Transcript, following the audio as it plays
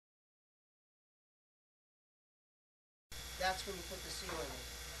that's when you put the seal in it.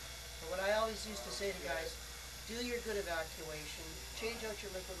 But what I always used to say to guys, do your good evacuation, change out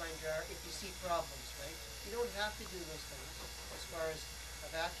your liquid line jar if you see problems, right? You don't have to do those things as far as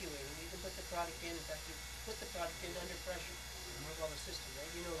evacuating. You can put the product in fact, you put the product in under pressure, well, the system, right?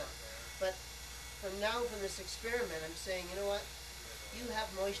 You know that. But from this experiment, I'm saying, you know what? You have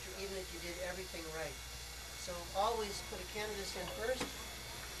moisture even if you did everything right. So always put a can of this in first,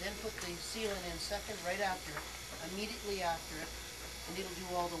 then put the sealant in second, right after it, immediately after it, and it'll do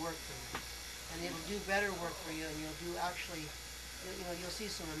all the work for you. And it'll do better work for you, and you'll do actually, you'll see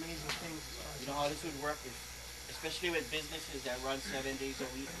some amazing things. You know how this would work, especially with businesses that run 7 days a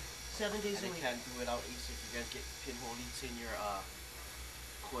week. 7 days a week. And they can't do without AC. If you guys get pinhole leaks in your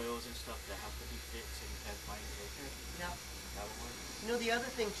coils and stuff that have to be fixed and you can't find it right there. Yeah. That would work. You know, the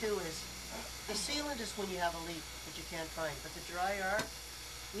other thing too is, the sealant is when you have a leak that you can't find, but the dry R,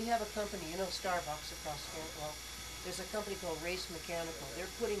 we have a company, you know, Starbucks across Canada. Well, there's a company called Race Mechanical.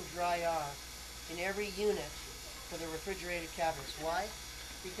 They're putting dry R in every unit for the refrigerated cabinets. Why?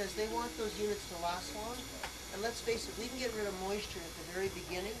 Because they want those units to last long. And let's face it, we can get rid of moisture at the very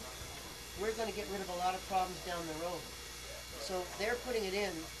beginning. We're going to get rid of a lot of problems down the road. So they're putting it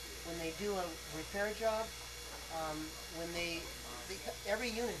in when they do a repair job. When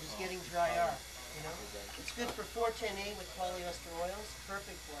every unit is getting dry R. You know, it's good for 410A with polyester oils.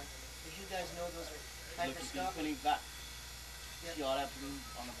 Perfect for it. As you guys know, those are hygroscopic. Yep. See all that blue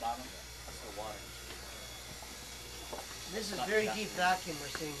on the bottom? That's the water. This is very deep vacuum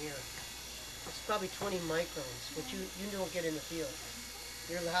we're seeing here. It's probably 20 microns, which you don't get in the field.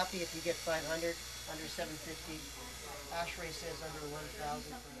 You're happy if you get 500, under 750. ASHRAE says under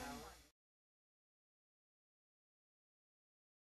 1,000 for